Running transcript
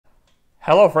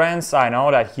Hello friends, I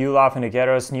know that you love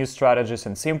indicators, new strategies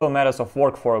and simple methods of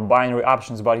work for binary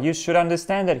options, but you should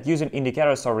understand that using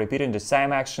indicators or repeating the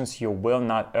same actions you will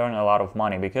not earn a lot of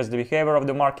money because the behavior of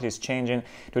the market is changing.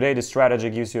 Today the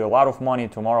strategy gives you a lot of money,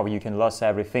 tomorrow you can lose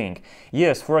everything.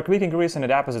 Yes, for a quick increase in the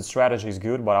deposit strategy is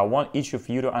good, but I want each of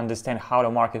you to understand how the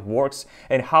market works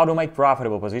and how to make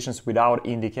profitable positions without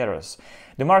indicators.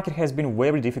 The market has been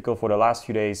very difficult for the last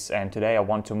few days, and today I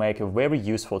want to make a very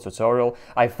useful tutorial.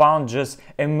 I found just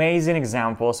amazing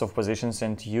examples of positions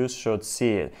and you should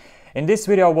see it. In this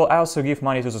video I will also give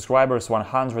money to subscribers,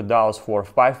 $100 for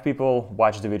 5 people.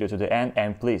 Watch the video to the end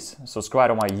and please subscribe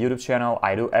to my YouTube channel.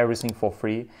 I do everything for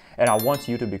free and I want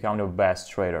you to become the best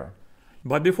trader.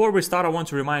 But before we start, I want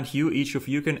to remind you, each of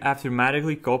you can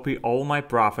automatically copy all my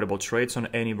profitable trades on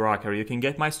any broker. You can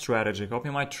get my strategy,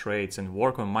 copy my trades and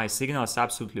work on my signals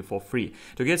absolutely for free.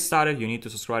 To get started, you need to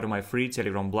subscribe to my free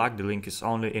Telegram blog. The link is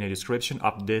only in the description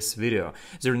of this video.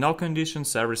 There are no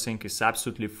conditions, everything is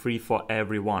absolutely free for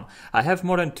everyone. I have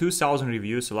more than 2,000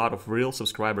 reviews, a lot of real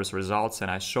subscribers results, and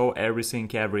I show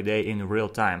everything every day in real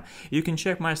time. You can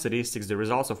check my statistics, the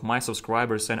results of my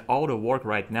subscribers and all the work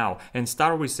right now and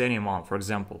start with any amount. For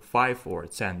example, $5 or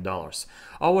 $10.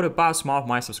 Over the past month,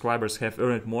 my subscribers have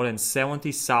earned more than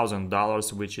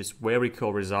 $70,000, which is very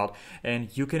cool result. And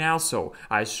you can also,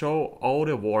 I show all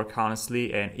the work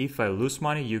honestly, and if I lose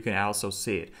money, you can also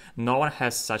see it. No one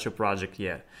has such a project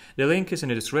yet. The link is in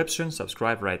the description.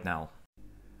 Subscribe right now.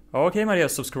 Okay, my dear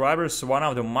subscribers, one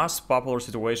of the most popular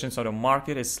situations on the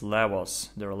market is levels.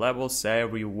 There are levels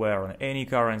everywhere on any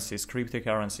currencies,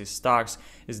 cryptocurrencies, stocks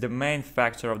is the main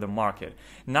factor of the market.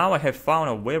 Now I have found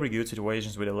a very good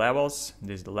situations with the levels.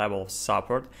 This is the level of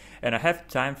support and I have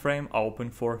time frame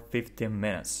open for 15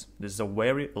 minutes. This is a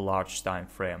very large time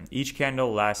frame. Each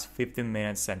candle lasts 15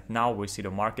 minutes and now we see the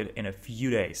market in a few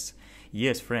days.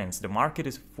 Yes, friends, the market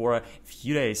is for a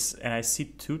few days and I see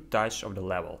 2 touch of the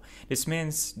level. This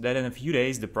means that in a few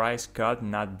days the price could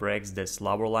not break this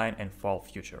lower line and fall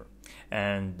future.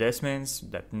 And this means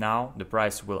that now the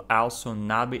price will also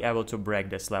not be able to break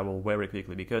this level very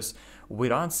quickly because we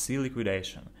don't see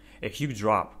liquidation, a huge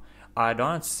drop. I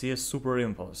don't see a super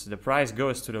impulse. The price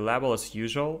goes to the level as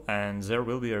usual and there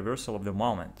will be a reversal of the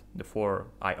moment before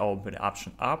I open the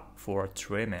option up for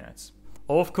 3 minutes.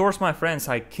 Of course, my friends,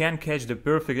 I can't catch the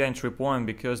perfect entry point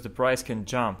because the price can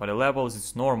jump. At the levels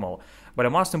it's normal. But the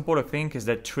most important thing is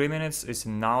that 3 minutes is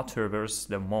now to reverse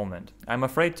the moment. I'm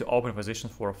afraid to open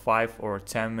positions for 5 or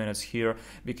 10 minutes here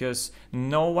because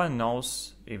no one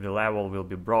knows if the level will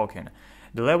be broken.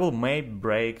 The level may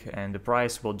break and the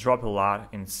price will drop a lot.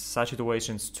 In such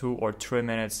situations, 2 or 3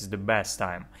 minutes is the best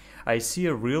time. I see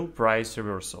a real price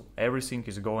reversal. Everything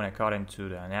is going according to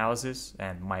the analysis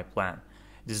and my plan.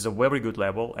 This is a very good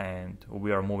level and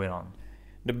we are moving on.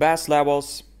 The best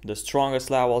levels, the strongest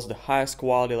levels, the highest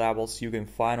quality levels you can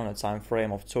find on a time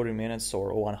frame of 30 minutes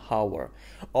or 1 hour.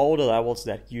 All the levels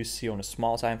that you see on the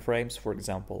small time frames, for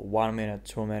example 1 minute,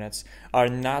 2 minutes, are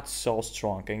not so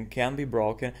strong and can be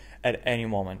broken at any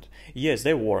moment. Yes,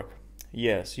 they work.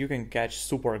 Yes, you can catch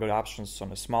super good options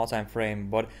on a small time frame,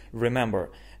 but remember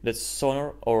that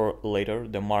sooner or later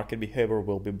the market behavior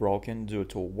will be broken due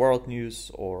to world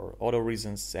news or other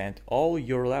reasons and all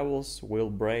your levels will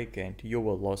break and you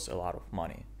will lose a lot of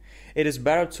money. It is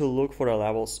better to look for the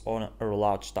levels on a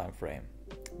large time frame.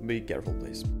 Be careful,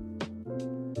 please.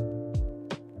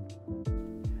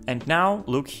 And now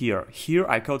look here. Here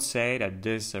I could say that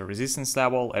this is a resistance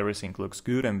level, everything looks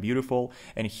good and beautiful,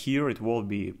 and here it will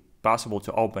be possible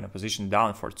to open a position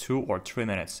down for 2 or 3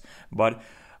 minutes. But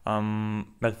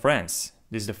friends,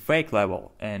 this is the fake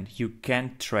level and you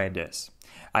can't trade this.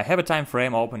 I have a time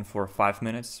frame open for 5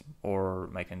 minutes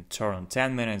or I can turn on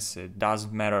 10 minutes, it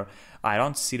doesn't matter. I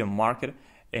don't see the market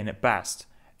in the past.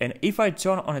 And if I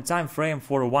turn on a time frame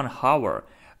for 1 hour,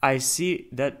 I see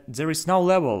that there is no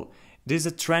level. This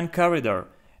is a trend corridor.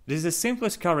 This is the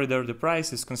simplest corridor. The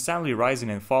price is constantly rising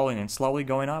and falling and slowly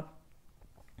going up.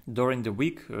 During the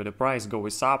week, the price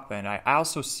goes up and I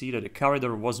also see that the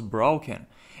corridor was broken.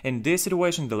 In this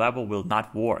situation, the level will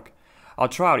not work. I'll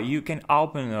try it. You can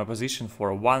open a position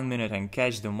for 1 minute and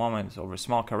catch the moment of a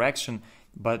small correction,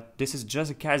 but this is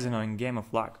just a casino and game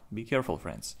of luck. Be careful,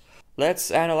 friends.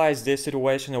 Let's analyze this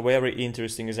situation, a very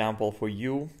interesting example for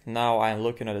you. Now I'm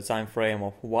looking at a time frame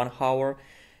of 1 hour.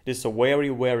 This is a very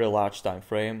large time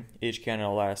frame. Each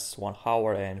candle lasts 1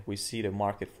 hour and we see the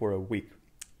market for a week.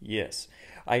 Yes,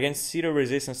 I can see the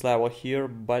resistance level here,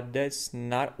 but that's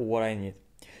not what I need.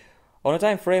 On a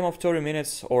time frame of 30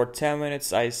 minutes or 10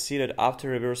 minutes, I see that after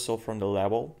reversal from the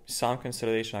level, some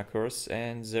consolidation occurs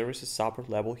and there is a support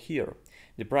level here.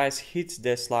 The price hits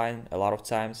this line a lot of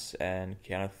times and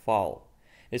cannot fall.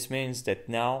 It means that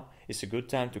now is a good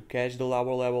time to catch the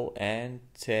lower level and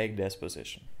take this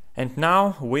position. And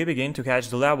now we begin to catch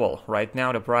the level. Right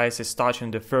now the price is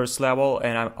touching the first level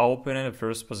and I'm opening the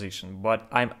first position. But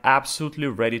I'm absolutely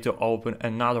ready to open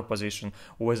another position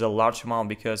with a large amount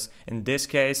because in this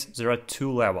case there are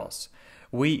two levels.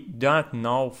 We don't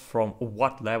know from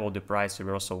what level the price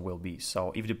reversal will be.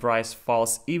 So if the price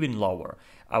falls even lower,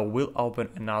 I will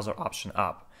open another option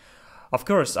up. Of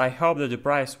course, I hope that the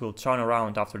price will turn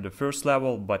around after the first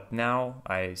level, but now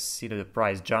I see that the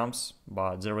price jumps,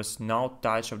 but there is no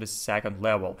touch of the second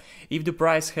level. If the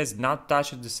price has not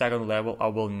touched the second level, I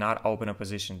will not open a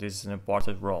position. This is an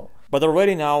important rule. But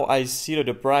already now I see that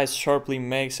the price sharply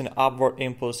makes an upward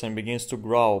impulse and begins to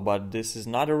grow, but this is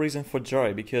not a reason for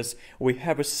joy because we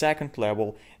have a second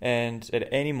level and at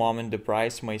any moment the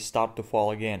price may start to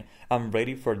fall again. I'm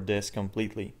ready for this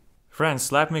completely.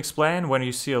 Friends, let me explain. When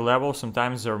you see a level,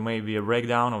 sometimes there may be a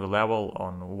breakdown of the level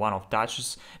on one of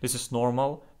touches. This is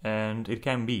normal and it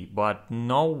can be, but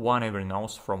no one ever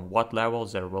knows from what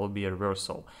levels there will be a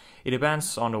reversal. It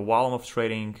depends on the volume of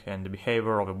trading and the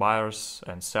behavior of the buyers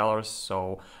and sellers,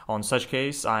 so on such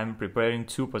case I'm preparing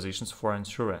two positions for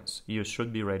insurance. You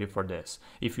should be ready for this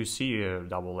if you see a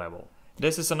double level.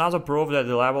 This is another proof that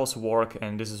the levels work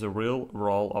and this is a real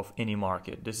role of any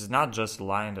market. This is not just a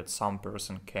line that some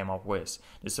person came up with.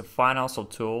 This is a financial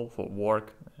tool for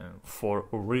work, for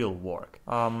real work.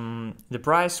 The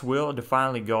price will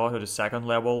definitely go to the second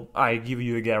level. I give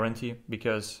you a guarantee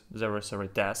because there is a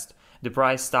retest. The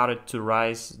price started to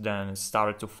rise, then it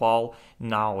started to fall.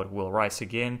 Now it will rise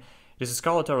again. This is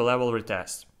called a level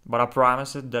retest. But I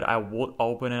promised that I would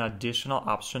open an additional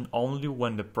option only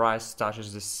when the price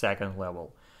touches the second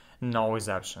level. No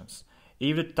exceptions.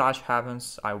 If the touch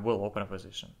happens, I will open a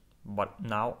position. But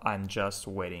now I'm just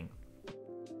waiting.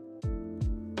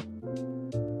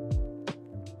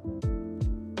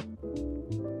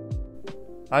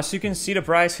 As you can see, the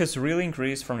price has really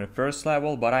increased from the first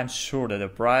level, but I'm sure that the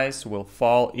price will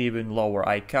fall even lower.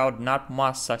 I count not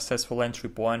much successful entry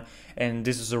point, and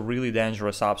this is a really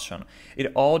dangerous option.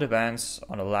 It all depends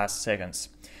on the last seconds.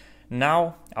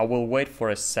 Now I will wait for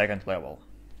a second level.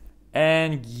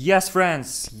 And yes,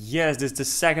 friends, yes, this is the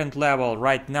second level.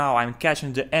 Right now I'm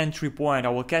catching the entry point. I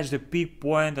will catch the peak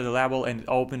point at the level and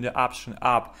open the option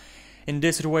up. In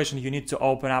this situation, you need to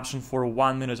open option for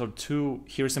 1 minute or 2.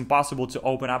 Here it's impossible to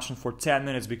open option for 10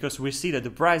 minutes because we see that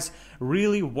the price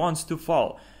really wants to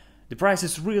fall. The price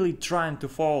is really trying to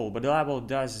fall, but the level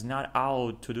does not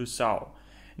allow to do so.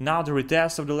 Now the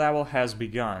retest of the level has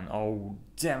begun. Oh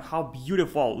damn, how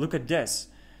beautiful, look at this.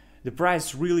 The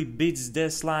price really beats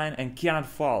this line and cannot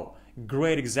fall.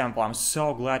 Great example, I'm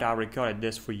so glad I recorded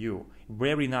this for you.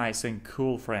 Very nice and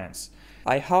cool, friends.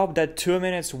 I hope that 2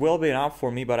 minutes will be enough for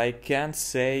me, but I can't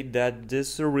say that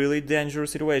this is a really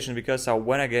dangerous situation because I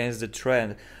went against the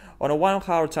trend. On a 1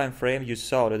 hour time frame, you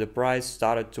saw that the price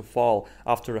started to fall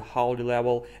after a high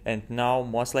level, and now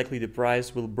most likely the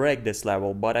price will break this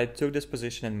level, but I took this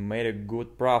position and made a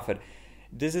good profit.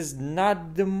 This is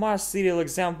not the most ideal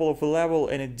example of a level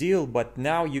and a deal, but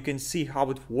now you can see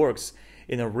how it works.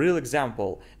 In a real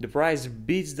example, the price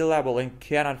beats the level and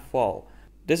cannot fall.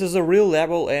 This is a real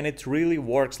level and it really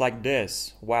works like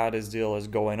this. While this deal is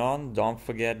going on, don't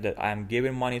forget that I'm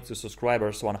giving money to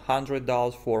subscribers,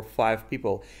 $100 for 5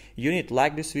 people. You need to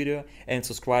like this video and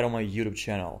subscribe on my YouTube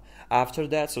channel. After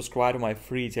that, subscribe to my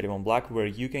free Telegram blog where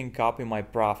you can copy my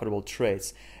profitable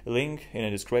trades. Link in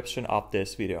the description of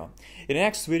this video. In the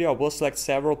next video, I will select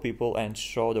several people and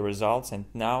show the results, and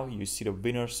now you see the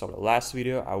winners of the last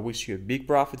video. I wish you a big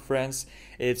profit, friends.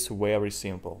 It's very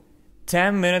simple.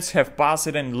 10 minutes have passed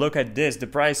and look at this, the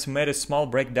price made a small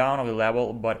breakdown of the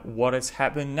level, but what has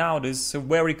happened now? This is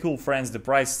very cool, friends. The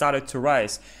price started to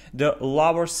rise. The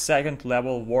lower second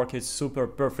level worked super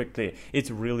perfectly. It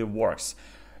really works.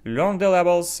 Learn the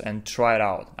levels and try it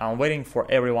out. I'm waiting for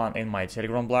everyone in my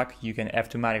Telegram blog. You can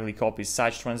automatically copy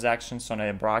such transactions on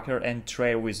a broker and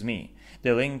trade with me.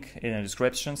 The link in the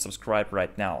description, subscribe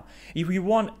right now. If you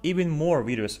want even more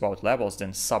videos about levels,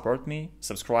 then support me,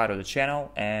 subscribe to the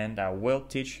channel, and I will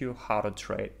teach you how to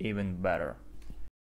trade even better.